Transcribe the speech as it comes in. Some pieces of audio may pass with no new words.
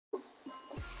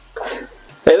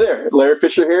Hey there, Larry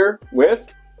Fisher here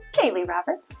with Kaylee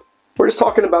Roberts. We're just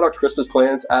talking about our Christmas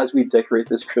plans as we decorate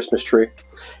this Christmas tree.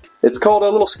 It's called a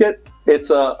little skit. It's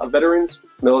a veterans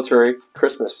military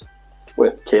Christmas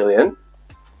with Kaylee and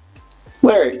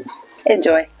Larry.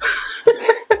 Enjoy.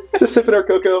 Just sipping our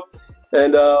cocoa,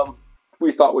 and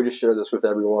we thought we'd just share this with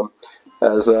everyone.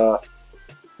 As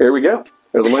here we go.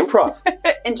 There's a little improv.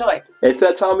 Enjoy. It's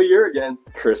that time of year again.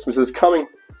 Christmas is coming.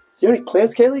 You have any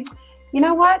plans, Kaylee? You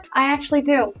know what? I actually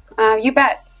do. You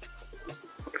bet.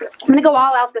 I'm going to go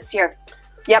all out this year.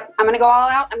 Yep, I'm going to go all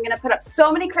out. I'm going to put up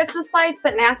so many Christmas lights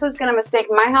that NASA's going to mistake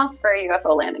my house for a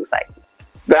UFO landing site.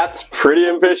 That's pretty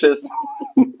ambitious.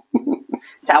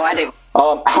 That's how I do.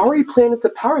 How are you planning to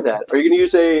power that? Are you going to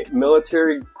use a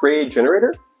military-grade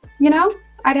generator? You know,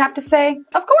 I'd have to say,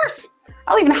 of course.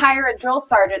 I'll even hire a drill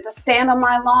sergeant to stand on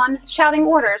my lawn shouting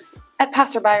orders at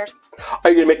passerbyers. Are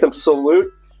you going to make them salute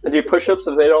and do push-ups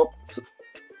if they don't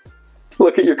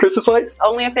look at your Christmas lights?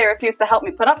 Only if they refuse to help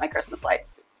me put up my Christmas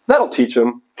lights. That'll teach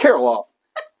them. Carol off.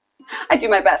 I do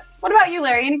my best. What about you,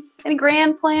 Larry? Any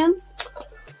grand plans?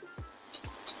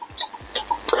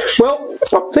 Well,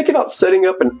 I'm thinking about setting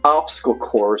up an obstacle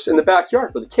course in the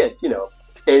backyard for the kids. You know,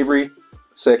 Avery,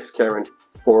 6, Cameron,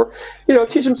 4. You know,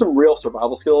 teach them some real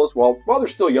survival skills while they're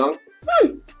still young.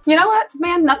 You know what,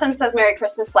 man? Nothing says Merry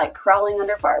Christmas like crawling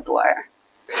under barbed wire.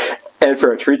 And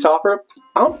for a tree topper,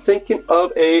 I'm thinking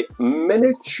of a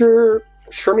miniature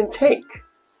Sherman tank.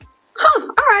 Huh, all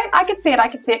right. I could see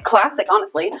it. Classic,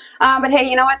 honestly. But hey,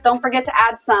 you know what? Don't forget to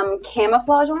add some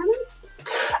camouflage ornaments.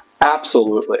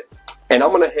 Absolutely. And I'm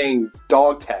going to hang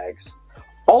dog tags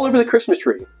all over the Christmas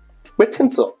tree with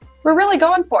tinsel. We're really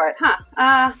going for it,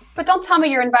 huh? But don't tell me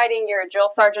you're inviting your drill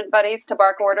sergeant buddies to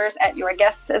bark orders at your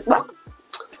guests as well.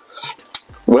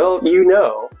 Well, you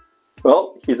know.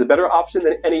 Well, he's a better option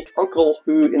than any uncle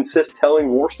who insists telling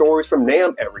war stories from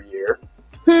Nam every year.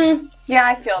 Yeah,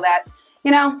 I feel that. You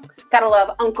know, gotta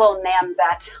love Uncle Nam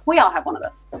Vet. We all have one of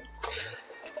those.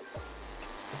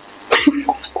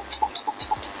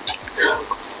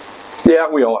 Yeah,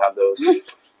 we all have those.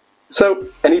 So,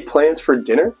 any plans for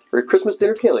dinner? Or Christmas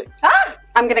dinner, Kaylee?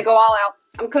 I'm gonna go all out.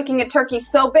 I'm cooking a turkey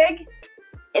so big,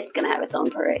 it's gonna have its own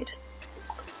parade.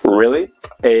 Really?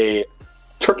 A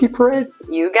turkey parade?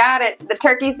 You got it. The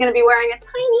turkey's gonna be wearing a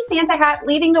tiny Santa hat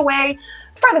leading the way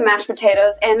for the mashed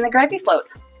potatoes and the gravy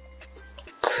float.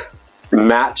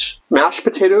 Mashed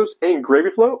potatoes and gravy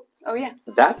float? Oh yeah.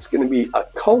 That's going to be a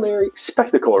culinary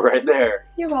spectacle right there.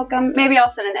 You're welcome. Maybe I'll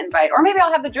send an invite, or maybe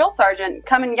I'll have the drill sergeant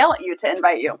come and yell at you to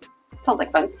invite you. Sounds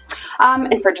like fun.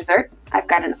 And for dessert, I've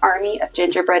got an army of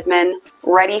gingerbread men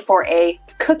ready for a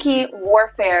cookie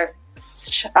warfare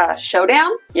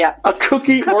showdown. Yeah. A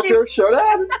cookie warfare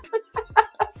showdown?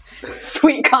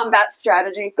 Sweet combat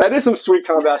strategy. That is some sweet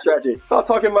combat strategy. Stop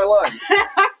talking my lines.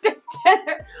 After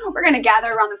dinner, we're going to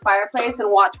gather around the fireplace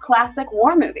and watch classic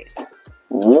war movies.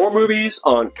 War movies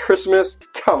on Christmas?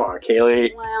 Come on,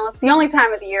 Kaylee. Well, it's the only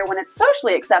time of the year when it's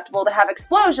socially acceptable to have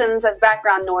explosions as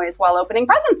background noise while opening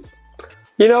presents.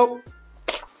 You know,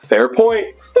 fair point.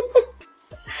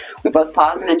 We both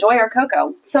pause and enjoy our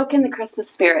cocoa, soak in the Christmas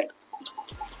spirit.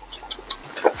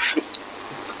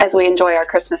 As we enjoy our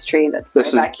Christmas tree that's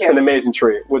this right back here. An amazing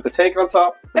tree. With the tank on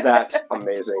top, that's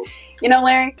amazing. You know,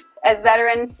 Larry, as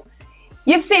veterans,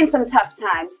 you've seen some tough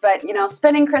times, but, you know,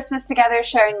 spending Christmas together,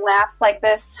 sharing laughs like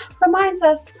this reminds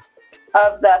us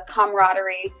of the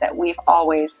camaraderie that we've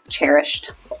always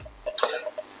cherished.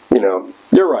 You know,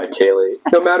 you're right, Kaylee.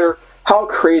 No matter how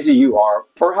crazy you are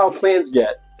or how plans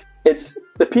get, it's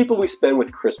the people we spend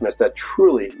with Christmas that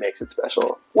truly makes it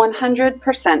special.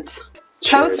 100%.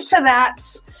 Toast to that,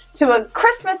 to a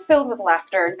Christmas filled with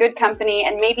laughter, good company,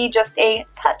 and maybe just a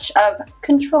touch of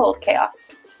controlled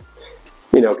chaos.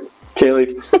 You know,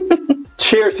 Kaylee,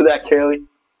 cheers to that, Kaylee,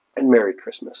 and Merry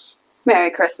Christmas.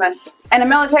 Merry Christmas. And a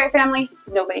military family,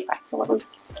 nobody fights alone.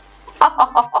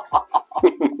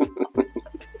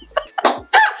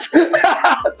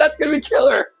 That's going to be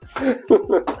killer.